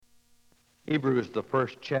Hebrews, the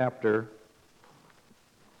first chapter.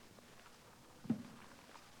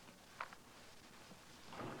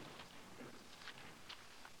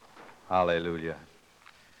 Hallelujah.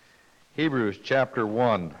 Hebrews chapter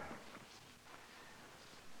 1.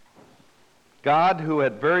 God, who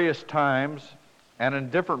at various times and in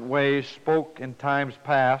different ways spoke in times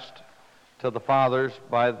past to the fathers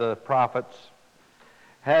by the prophets,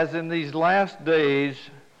 has in these last days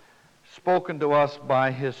spoken to us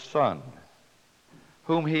by his Son,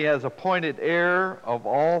 whom he has appointed heir of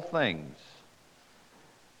all things,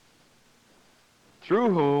 through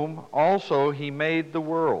whom also he made the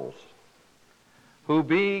worlds, who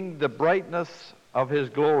being the brightness of his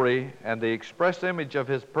glory and the express image of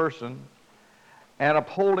his person, and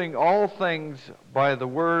upholding all things by the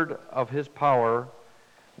word of his power,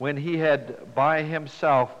 when he had by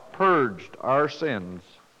himself purged our sins,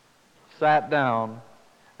 sat down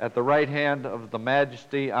at the right hand of the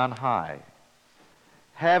Majesty on high,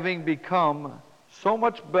 having become so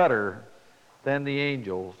much better than the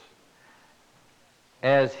angels,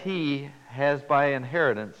 as he has by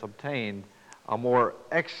inheritance obtained a more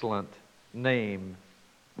excellent name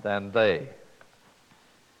than they.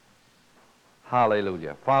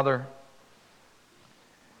 Hallelujah. Father,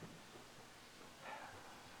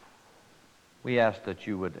 we ask that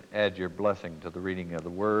you would add your blessing to the reading of the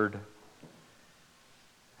Word.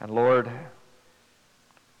 And Lord,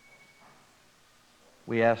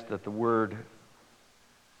 we ask that the Word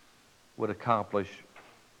would accomplish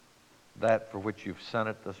that for which you've sent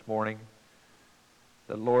it this morning.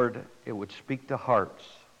 That, Lord, it would speak to hearts.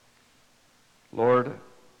 Lord,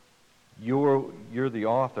 you're the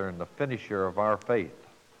author and the finisher of our faith.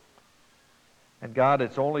 And God,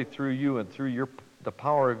 it's only through you and through the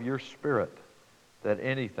power of your Spirit that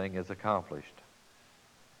anything is accomplished.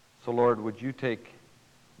 So, Lord, would you take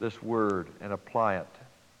this word and apply it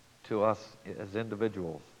to us as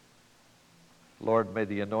individuals. Lord, may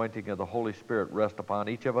the anointing of the Holy Spirit rest upon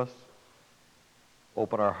each of us.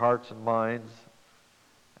 Open our hearts and minds,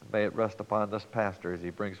 and may it rest upon this pastor as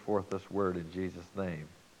he brings forth this word in Jesus' name.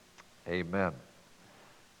 Amen.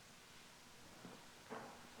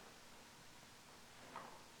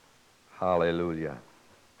 Hallelujah.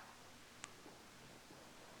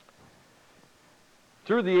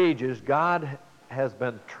 Through the ages, God has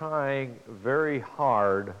been trying very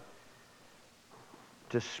hard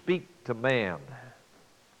to speak to man.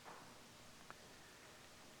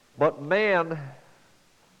 But man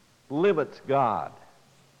limits God.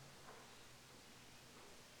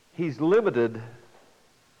 He's limited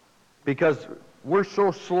because we're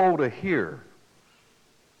so slow to hear.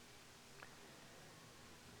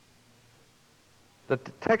 The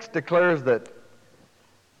text declares that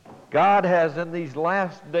God has in these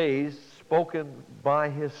last days spoken by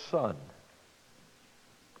his Son.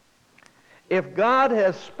 If God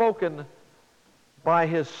has spoken by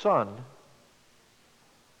his Son,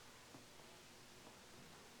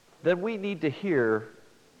 then we need to hear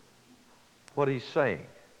what he's saying.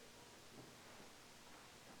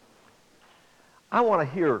 I want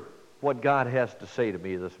to hear what God has to say to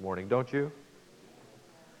me this morning, don't you?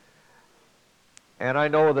 And I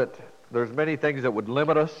know that there's many things that would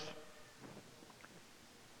limit us.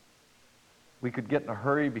 We could get in a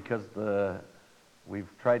hurry because we've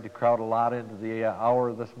tried to crowd a lot into the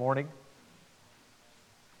hour this morning.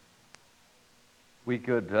 We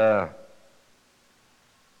could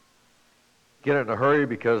get in a hurry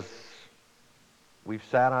because we've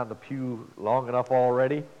sat on the pew long enough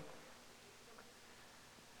already.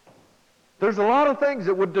 There's a lot of things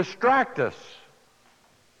that would distract us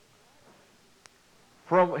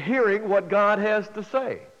from hearing what God has to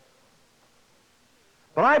say.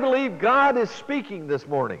 But I believe God is speaking this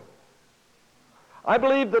morning. I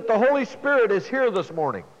believe that the Holy Spirit is here this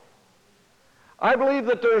morning. I believe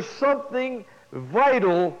that there's something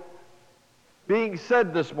vital being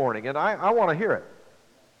said this morning, and I want to hear it.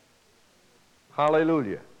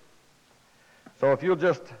 Hallelujah. So if you'll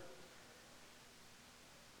just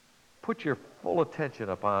put your full attention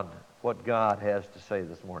upon what God has to say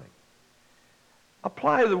this morning.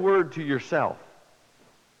 Apply the word to yourself.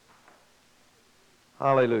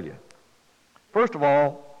 Hallelujah. First of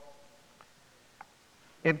all,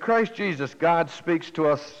 in Christ Jesus, God speaks to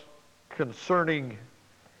us concerning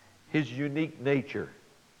his unique nature.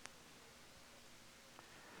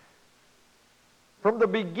 From the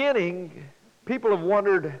beginning, people have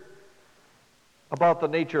wondered about the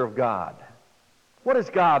nature of God. What is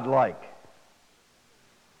God like?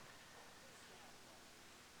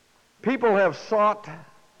 People have sought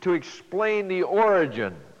to explain the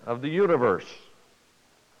origin of the universe.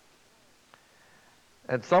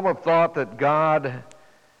 And some have thought that God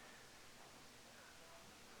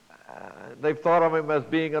they've thought of him as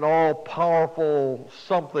being an all-powerful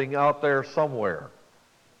something out there somewhere.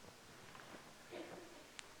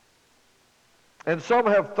 And some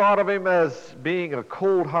have thought of him as being a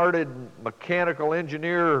cold-hearted mechanical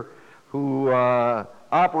engineer who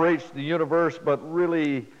operates the universe but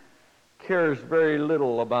really cares very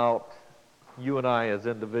little about you and I as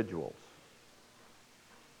individuals.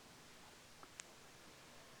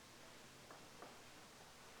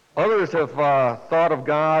 Others have thought of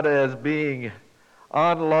God as being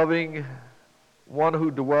unloving, one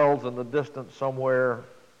who dwells in the distance somewhere.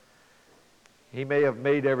 He may have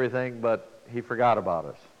made everything, but he forgot about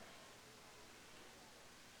us.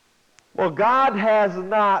 Well, God has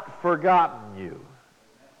not forgotten you.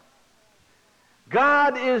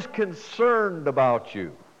 God is concerned about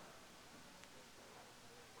you.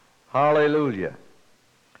 Hallelujah.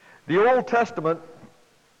 The Old Testament,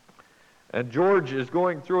 and George is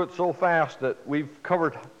going through it so fast that we've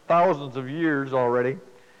covered thousands of years already.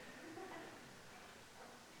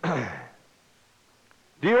 The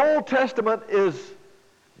Old Testament is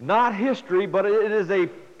not history, but it is a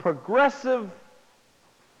progressive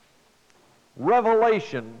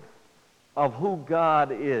revelation of who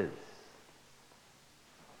God is.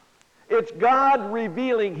 It's God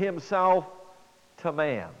revealing himself to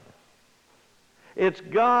man. It's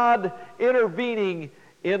God intervening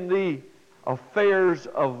in the affairs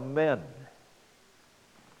of men.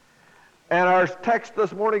 And our text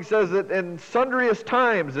this morning says that in sundriest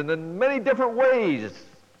times and in many different ways,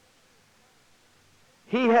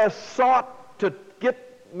 he has sought to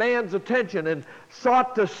get man's attention and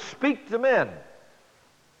sought to speak to men.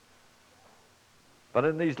 But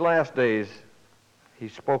in these last days,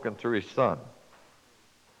 he's spoken through his Son.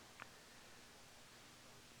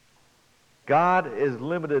 God is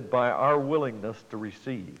limited by our willingness to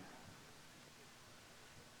receive.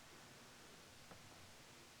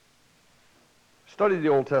 Study the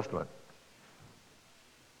Old Testament,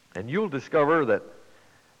 and you'll discover that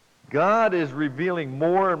God is revealing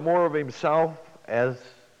more and more of himself as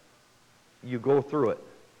you go through it.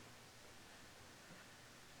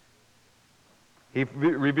 He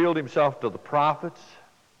revealed himself to the prophets.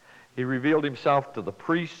 He revealed himself to the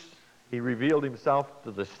priests. He revealed himself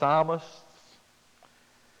to the psalmists.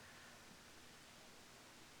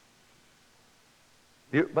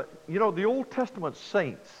 But, you know, the Old Testament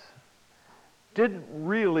saints didn't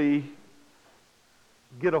really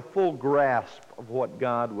get a full grasp of what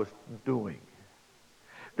God was doing.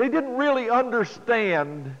 They didn't really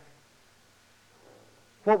understand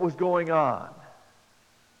what was going on.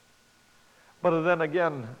 But then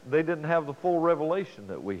again, they didn't have the full revelation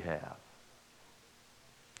that we have.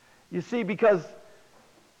 You see, because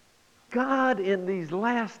God in these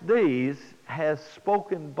last days has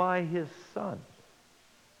spoken by his Son.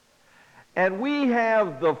 And we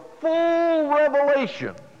have the full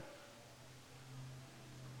revelation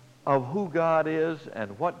of who God is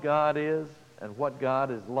and what God is and what God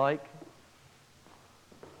is like.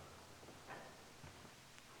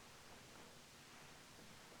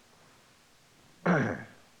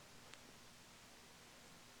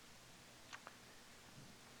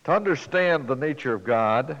 To understand the nature of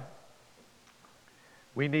God,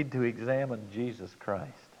 we need to examine Jesus Christ.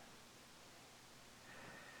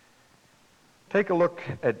 Take a look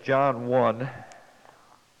at John 1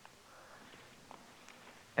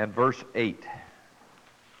 and verse 18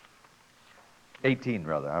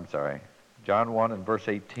 rather, I'm sorry. John 1 and verse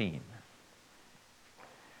 18.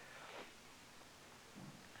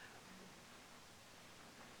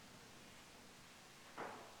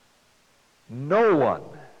 No one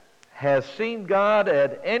has seen God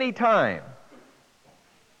at any time.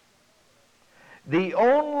 The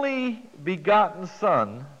only begotten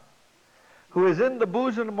Son, who is in the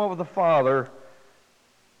bosom of the Father,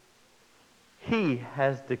 he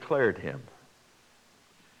has declared him.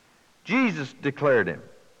 Jesus declared him.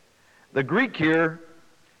 The Greek here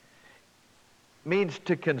means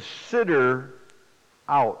to consider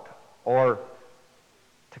out or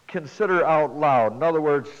to consider out loud. In other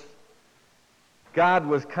words, God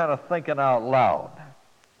was kind of thinking out loud.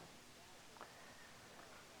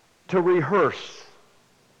 To rehearse,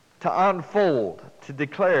 to unfold, to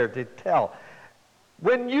declare, to tell.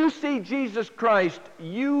 When you see Jesus Christ,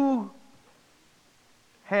 you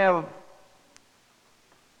have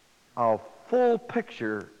a full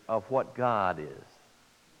picture of what God is.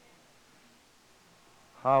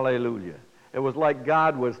 Hallelujah. It was like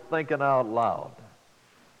God was thinking out loud.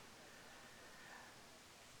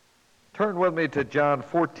 Turn with me to John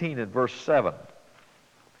 14 and verse 7.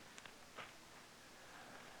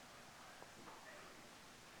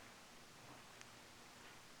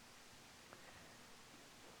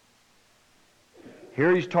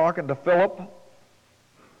 Here he's talking to Philip.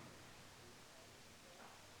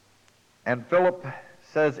 And Philip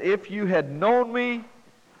says, if you had known me,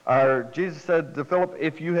 or Jesus said to Philip,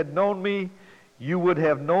 if you had known me, you would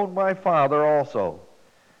have known my Father also.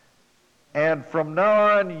 And from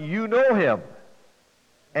now on you know him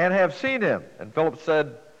and have seen him. And Philip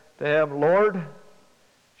said to him, Lord,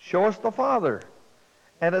 show us the Father,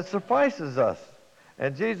 and it suffices us.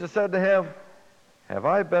 And Jesus said to him, have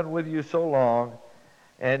I been with you so long,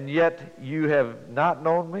 and yet you have not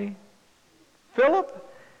known me? Philip,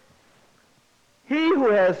 he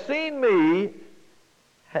who has seen me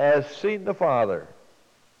has seen the Father.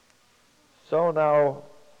 So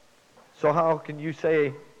how can you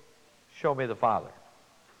say, show me the Father?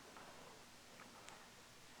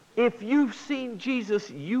 If you've seen Jesus,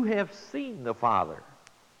 you have seen the Father.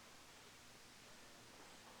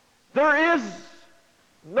 There is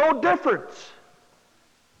no difference.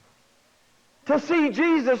 To see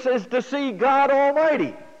Jesus is to see God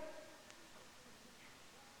Almighty.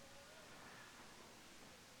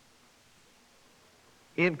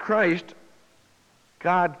 In Christ,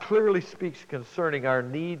 God clearly speaks concerning our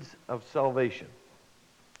needs of salvation.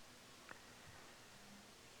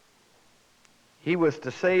 He was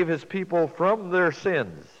to save his people from their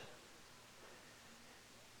sins.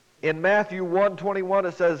 In Matthew 1:21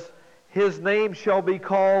 it says, his name shall be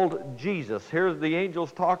called Jesus. Here's the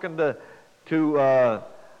angels talking to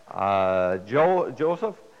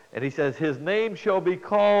Joseph, and he says, his name shall be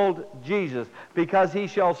called Jesus, because he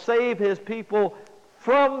shall save his people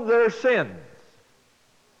from their sins.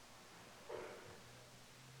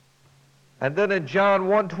 And then in John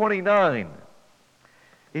 1:29,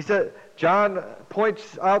 he said, John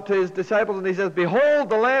points out to his disciples and he says, behold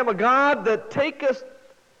the Lamb of God that taketh,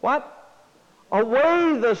 what?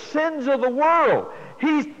 Away the sins of the world.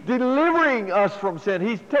 He's delivering us from sin.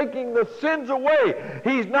 He's taking the sins away.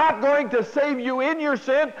 He's not going to save you in your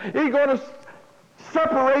sin. He's going to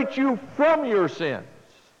separate you from your sins.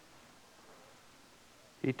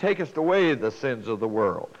 He taketh away the sins of the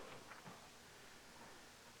world.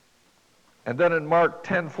 And then in Mark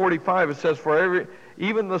 10:45 it says, for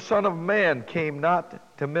even the Son of Man came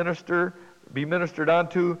not to be ministered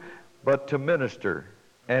unto, but to minister,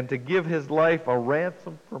 and to give his life a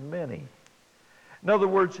ransom for many. In other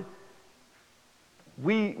words,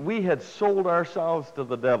 we had sold ourselves to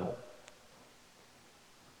the devil.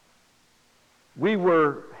 We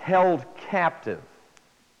were held captive.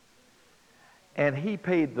 And he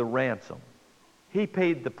paid the ransom. He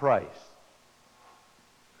paid the price.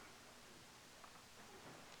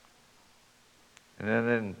 And then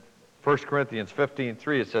in 1 Corinthians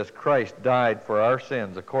 15:3 it says, Christ died for our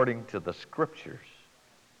sins according to the Scriptures.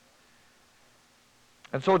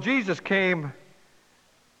 And so Jesus came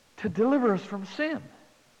to deliver us from sin.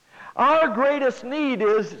 Our greatest need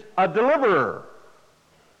is a deliverer.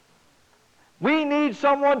 We need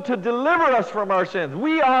someone to deliver us from our sins.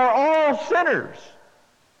 We are all sinners.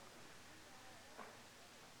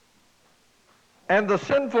 And the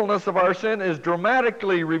sinfulness of our sin is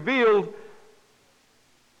dramatically revealed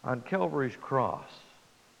on Calvary's cross.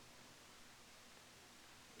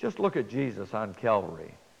 Just look at Jesus on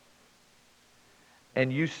Calvary,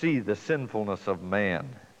 and you see the sinfulness of man.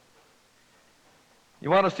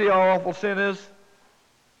 You want to see how awful sin is?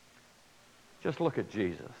 Just look at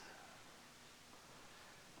Jesus.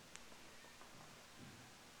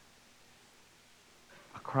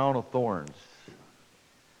 A crown of thorns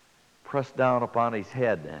pressed down upon his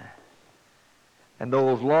head, and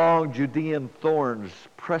those long Judean thorns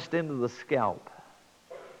pressed into the scalp,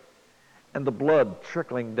 and the blood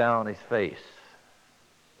trickling down his face.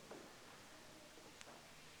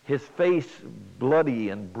 His face bloody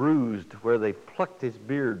and bruised where they plucked his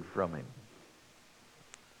beard from him.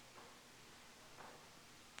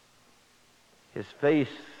 His face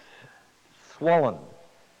swollen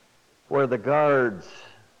where the guards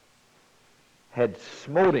had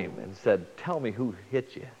smote him and said, tell me who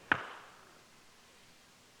hit you.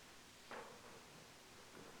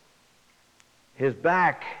 His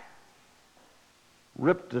back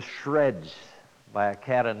ripped to shreds by a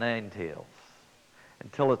cat o' nine tails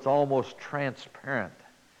until it's almost transparent.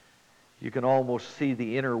 You can almost see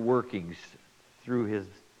the inner workings through his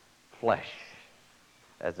flesh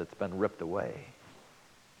as it's been ripped away.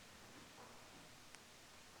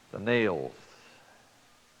 The nails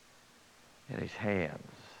in his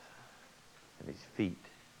hands and his feet.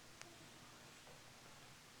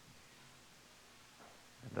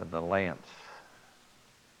 And then the lance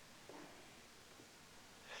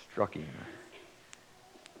struck him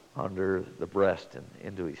under the breast and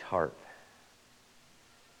into his heart.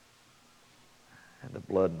 And the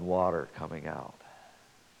blood and water coming out.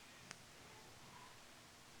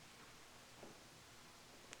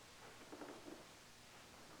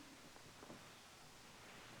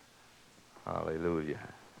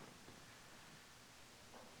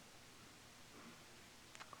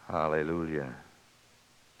 Hallelujah.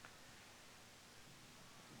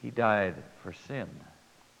 He died for sin.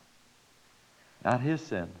 Not his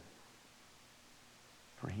sin,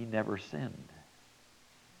 for he never sinned.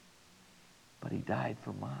 But he died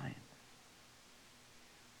for mine.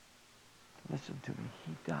 Listen to me.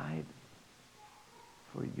 He died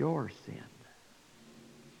for your sin.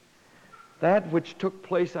 That which took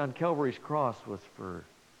place on Calvary's cross was for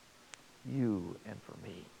you and for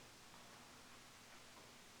me.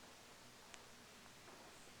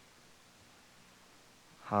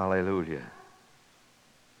 Hallelujah.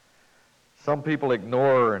 Some people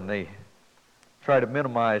ignore and they try to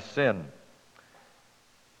minimize sin.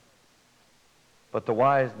 But the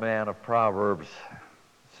wise man of Proverbs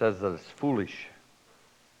says that it's foolish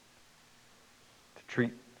to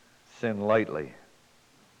treat sin lightly.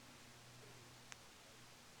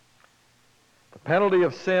 The penalty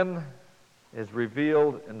of sin is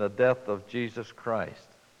revealed in the death of Jesus Christ.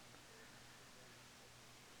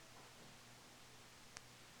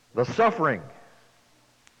 The suffering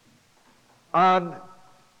on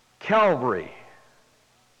Calvary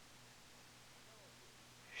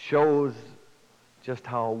shows just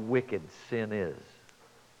how wicked sin is.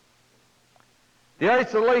 The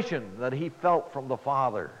isolation that he felt from the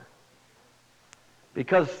Father.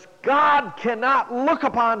 Because God cannot look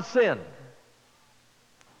upon sin.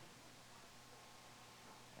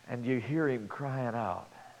 And you hear him crying out,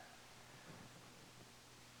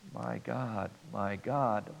 my God,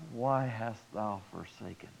 why hast thou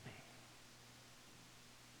forsaken me?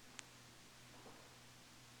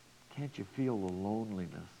 Can't you feel the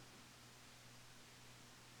loneliness?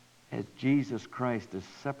 As Jesus Christ is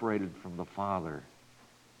separated from the Father.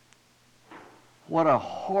 What a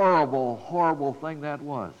horrible, horrible thing that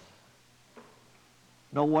was.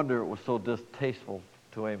 No wonder it was so distasteful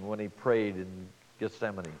to him when he prayed in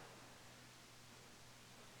Gethsemane.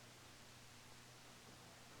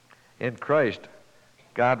 In Christ,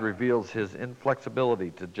 God reveals his inflexibility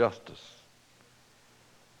to justice.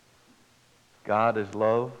 God is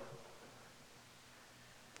love.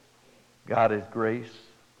 God is grace.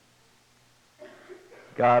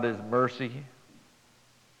 God is mercy.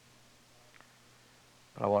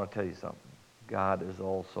 But I want to tell you something. God is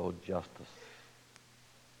also justice.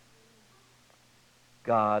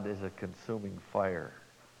 God is a consuming fire.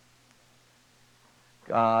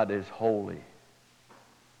 God is holy.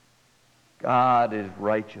 God is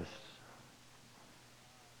righteous.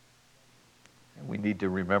 And we need to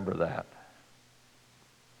remember that.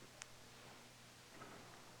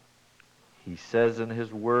 He says in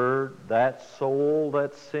his word, that soul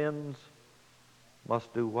that sins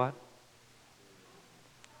must do what?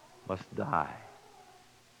 Must die.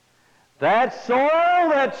 That soul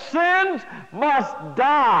that sins must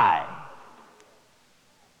die.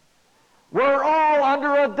 We're all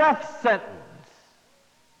under a death sentence.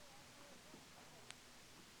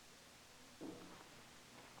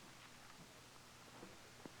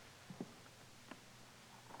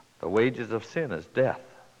 The wages of sin is death.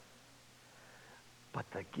 But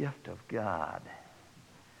the gift of God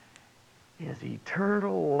is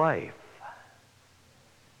eternal life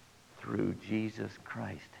through Jesus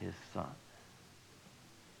Christ, his Son.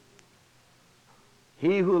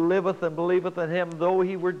 He who liveth and believeth in him, though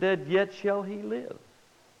he were dead, yet shall he live.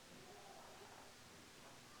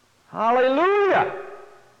 Hallelujah!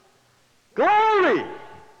 Glory!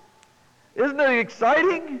 Isn't it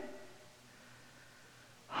exciting?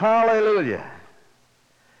 Hallelujah!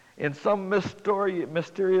 In some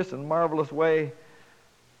mysterious and marvelous way,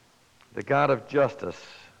 the God of justice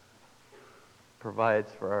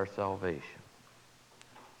provides for our salvation.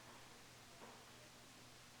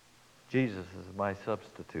 Jesus is my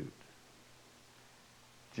substitute.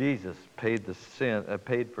 Jesus paid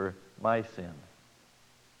for my sin.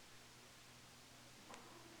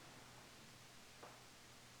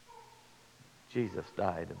 Jesus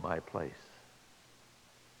died in my place.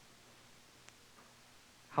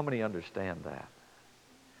 How many understand that?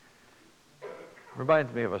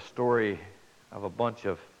 Reminds me of a story of a bunch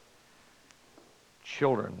of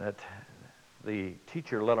children that the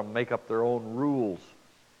teacher let them make up their own rules.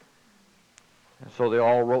 And so they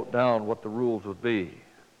all wrote down what the rules would be.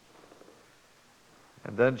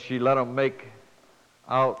 And then she let them make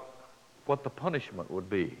out what the punishment would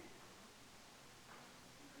be.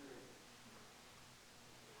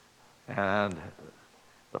 And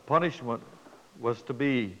the punishment was to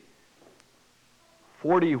be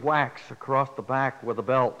 40 whacks across the back with a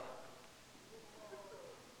belt.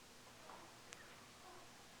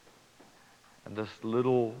 And this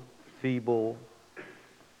little feeble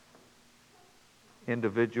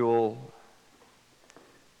individual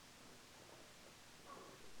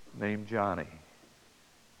named Johnny,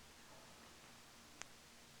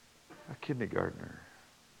 a kindergartner,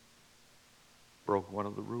 broke one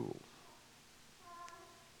of the rules.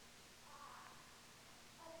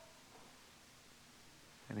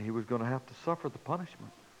 And he was going to have to suffer the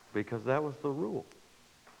punishment because that was the rule.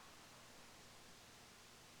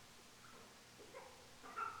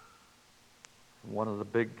 One of the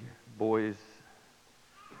big boys,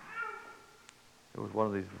 it was one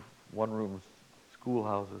of these one-room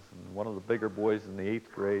schoolhouses, and one of the bigger boys in the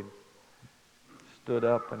 8th grade stood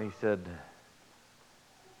up and he said,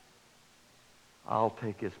 "I'll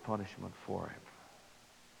take his punishment for him."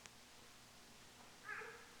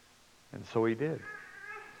 And so he did.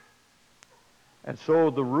 And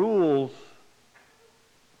so the rules,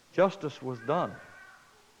 justice was done.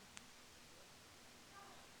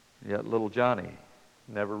 Yet little Johnny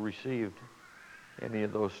never received any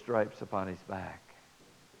of those stripes upon his back.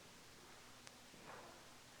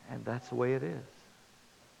 And that's the way it is.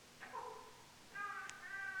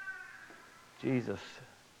 Jesus,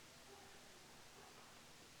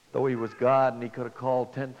 though he was God and he could have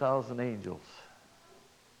called 10,000 angels,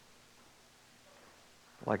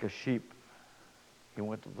 like a sheep, he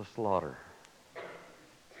went to the slaughter.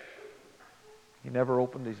 He never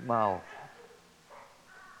opened his mouth.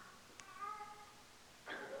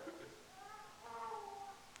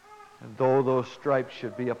 And though those stripes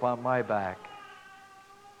should be upon my back,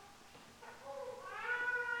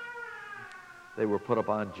 they were put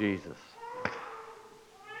upon Jesus.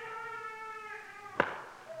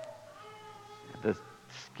 The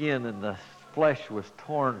skin and the flesh was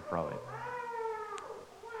torn from him.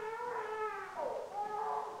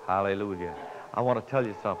 Hallelujah. I want to tell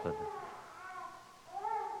you something.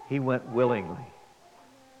 He went willingly.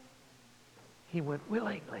 He went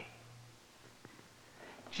willingly.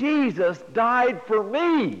 Jesus died for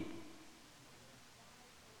me.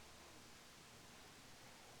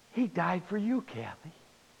 He died for you, Kathy.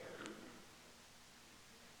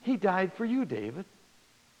 He died for you, David.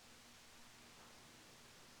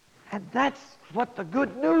 And that's what the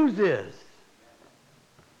good news is.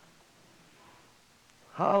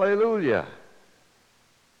 Hallelujah.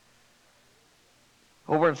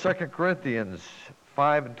 Over in 2 Corinthians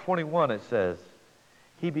 5:21 it says,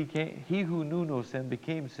 He who knew no sin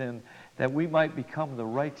became sin, that we might become the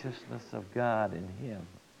righteousness of God in him.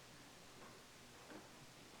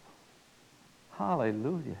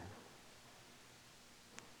 Hallelujah.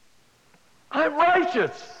 I'm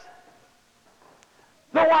righteous.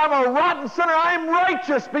 Though I'm a rotten sinner, I'm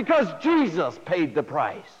righteous because Jesus paid the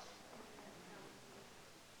price.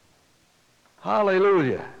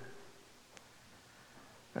 Hallelujah.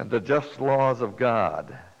 And the just laws of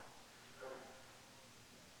God,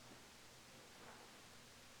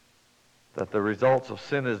 that the results of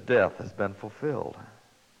sin is death, has been fulfilled.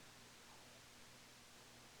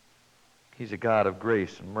 He's a God of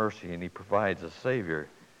grace and mercy, and he provides a Savior.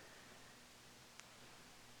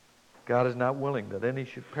 God is not willing that any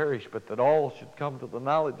should perish, but that all should come to the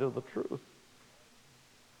knowledge of the truth.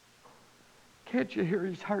 Can't you hear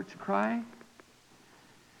his heart's cry?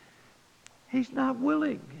 He's not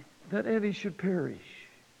willing that any should perish.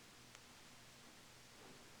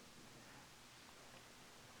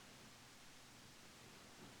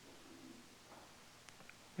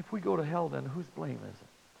 If we go to hell, then whose blame is it?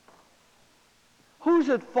 Who's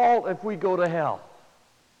at fault if we go to hell?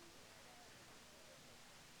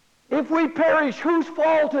 If we perish, whose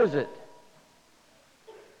fault is it?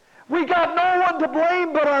 We got no one to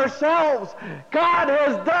blame but ourselves. God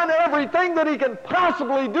has done everything that he can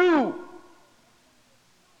possibly do.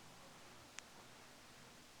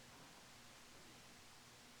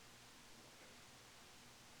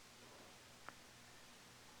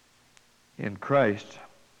 In Christ,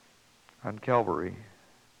 on Calvary,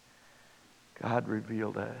 God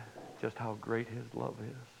revealed just how great his love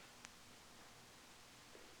is.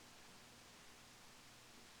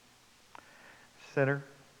 Sinner,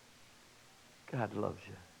 God loves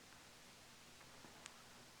you.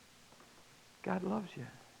 God loves you.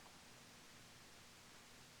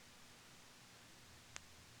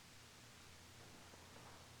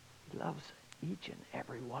 He loves each and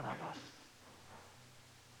every one of us.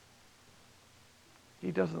 He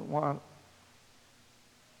doesn't want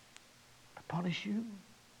to punish you.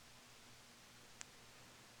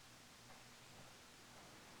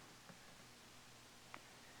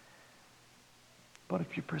 But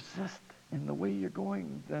if you persist in the way you're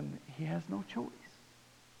going, then he has no choice.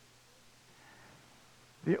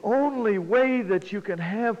 The only way that you can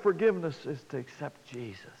have forgiveness is to accept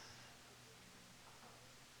Jesus.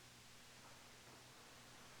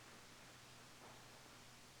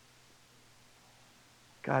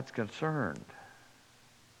 God's concerned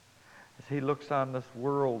as He looks on this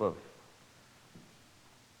world of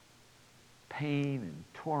pain and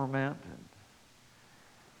torment, and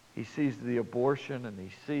He sees the abortion, and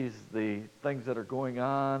He sees the things that are going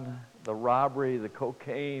on, the robbery, the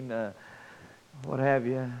cocaine, what have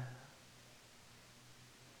you.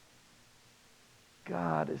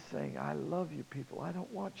 God is saying, I love you people. I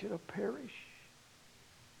don't want you to perish.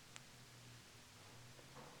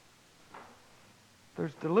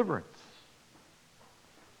 There's deliverance.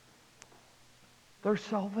 There's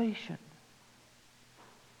salvation.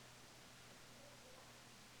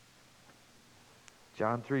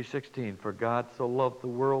 John 3:16, for God so loved the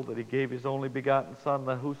world that He gave His only begotten Son,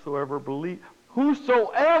 that whosoever believeth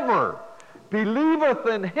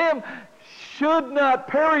in Him should not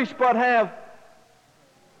perish, but have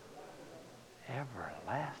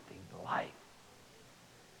everlasting life.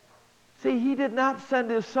 See, He did not send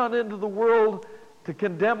His Son into the world to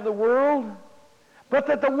condemn the world, but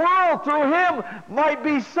that the world through Him might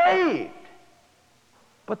be saved.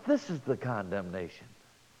 But this is the condemnation,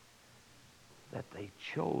 that they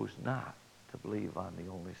chose not to believe on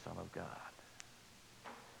the only Son of God.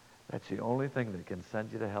 That's the only thing that can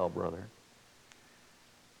send you to hell, brother,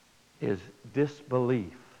 is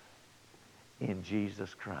disbelief in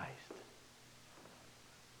Jesus Christ.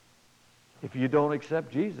 If you don't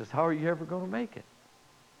accept Jesus, how are you ever going to make it?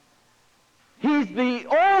 He's the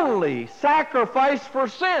only sacrifice for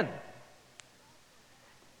sin.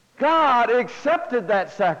 God accepted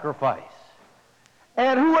that sacrifice.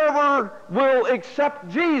 And whoever will accept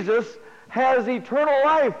Jesus has eternal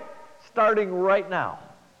life starting right now.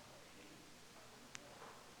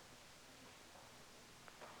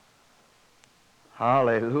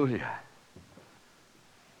 Hallelujah.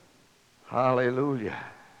 Hallelujah.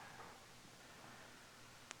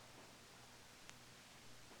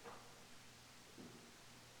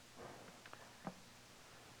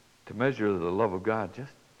 To measure the love of God,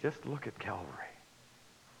 just look at Calvary.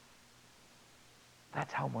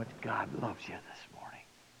 That's how much God loves you this morning.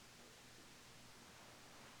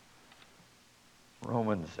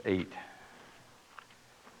 Romans 8.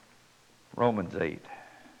 Romans 8.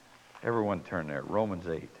 Everyone turn there. Romans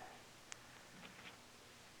 8.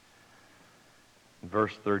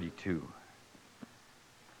 Verse 32.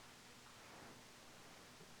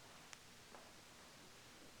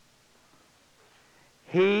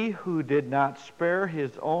 He who did not spare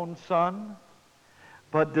His own Son,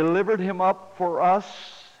 but delivered Him up for us,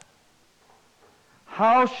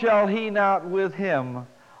 how shall He not with Him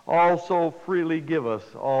also freely give us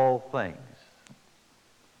all things?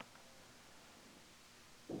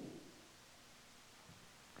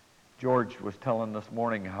 George was telling this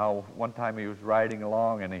morning how one time he was riding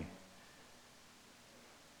along and it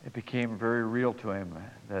became very real to him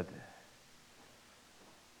that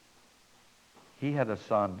he had a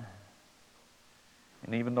son.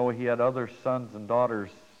 And even though he had other sons and daughters,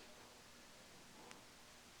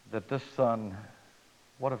 that this son,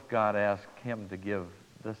 what if God asked him to give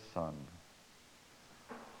this son?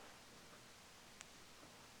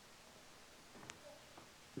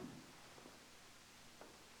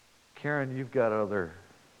 Karen, you've got other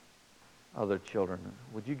children.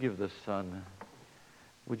 Would you give this son,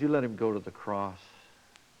 would you let him go to the cross?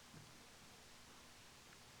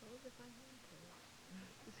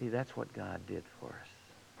 See, that's what God did for us.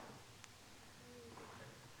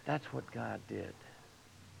 That's what God did.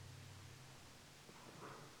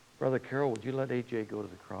 Brother Carol, would you let AJ go to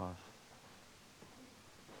the cross?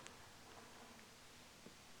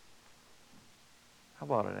 How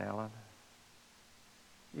about it, Alan?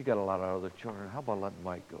 You got a lot of other children. How about letting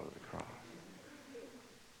Mike go to the cross?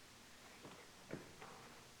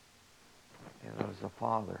 And as a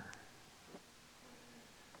father,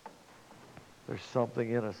 there's something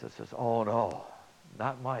in us that says, oh no,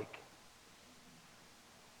 not Mike.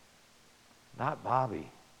 Not Bobby.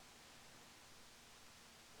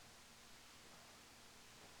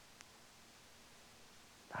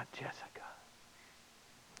 Not Jessica.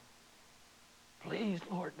 Please,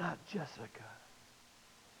 Lord, not Jessica.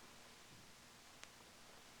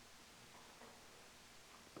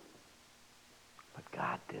 But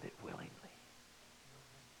God did it willingly.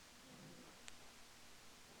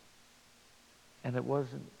 And it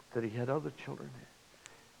wasn't that He had other children.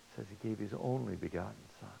 It says He gave His only begotten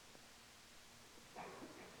Son.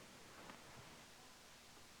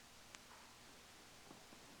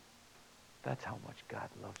 That's how much God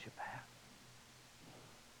loves you, Pat.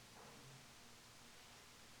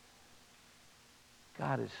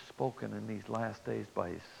 God has spoken in these last days by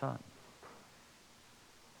His Son.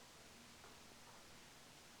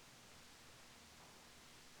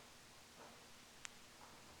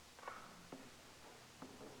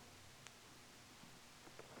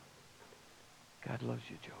 loves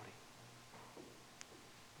you, Jody.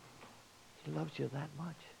 He loves you that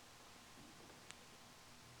much.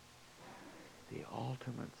 The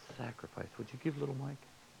ultimate sacrifice. Would you give little Mike?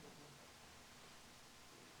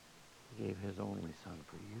 He gave his only son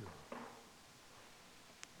for you.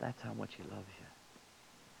 That's how much he loves you.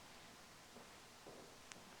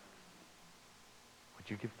 Would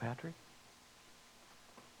you give Patrick?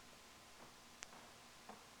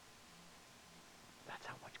 That's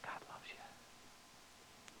how much God loves you.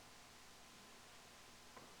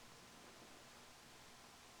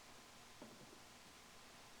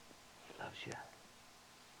 He loves you.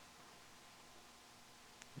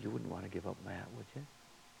 You wouldn't want to give up Matt, would you?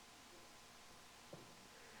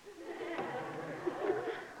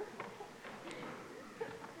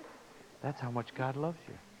 That's how much God loves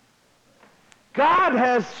you. God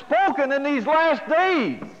has spoken in these last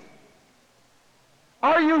days.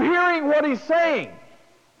 Are you hearing what he's saying?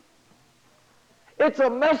 It's a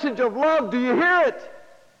message of love. Do you hear it?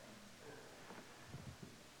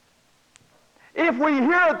 If we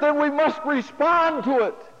hear it, then we must respond to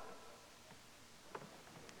it.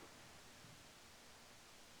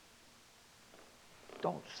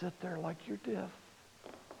 Don't sit there like you're deaf.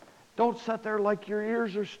 Don't sit there like your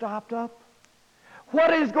ears are stopped up.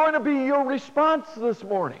 What is going to be your response this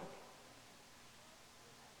morning?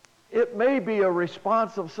 It may be a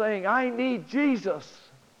response of saying, I need Jesus.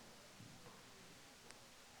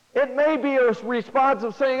 It may be a response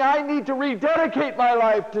of saying, I need to rededicate my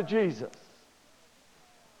life to Jesus.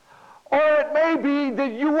 Or it may be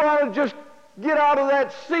that you want to just get out of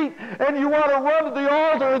that seat and you want to run to the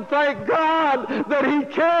altar and thank God that he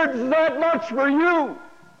cares that much for you.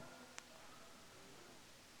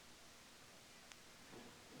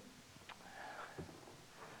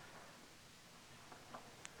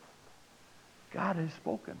 God has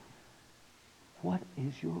spoken. What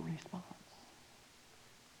is your response?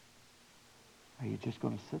 Are you just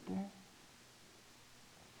going to sit there?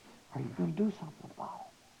 Are you going to do something about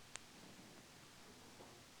it?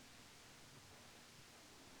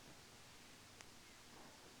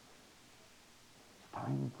 It's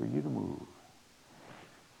time for you to move.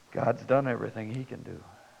 God's done everything he can do.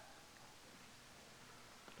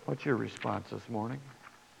 What's your response this morning?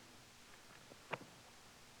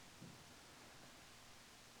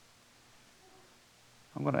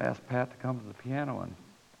 I'm going to ask Pat to come to the piano, and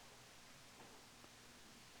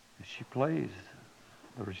as she plays,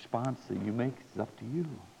 the response that you make is up to you.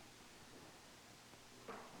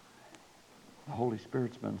 The Holy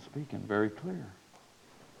Spirit's been speaking very clear.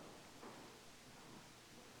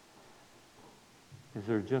 Is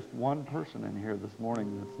there just one person in here this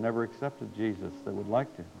morning that's never accepted Jesus that would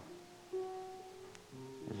like to?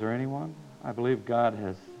 Is there anyone? I believe God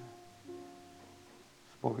has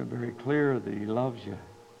spoken very clear that he loves you.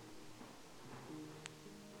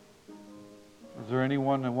 Is there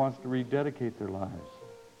anyone that wants to rededicate their lives?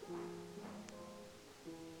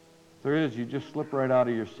 If there is, you just slip right out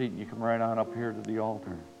of your seat and you come right on up here to the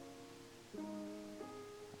altar.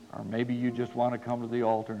 Or maybe you just want to come to the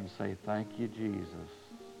altar and say, thank you, Jesus,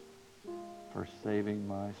 for saving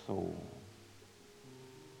my soul.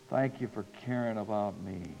 Thank you for caring about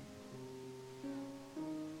me.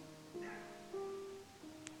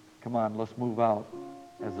 Come on, let's move out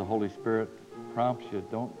as the Holy Spirit prompts you.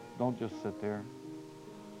 Don't just sit there.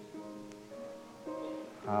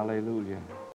 Hallelujah.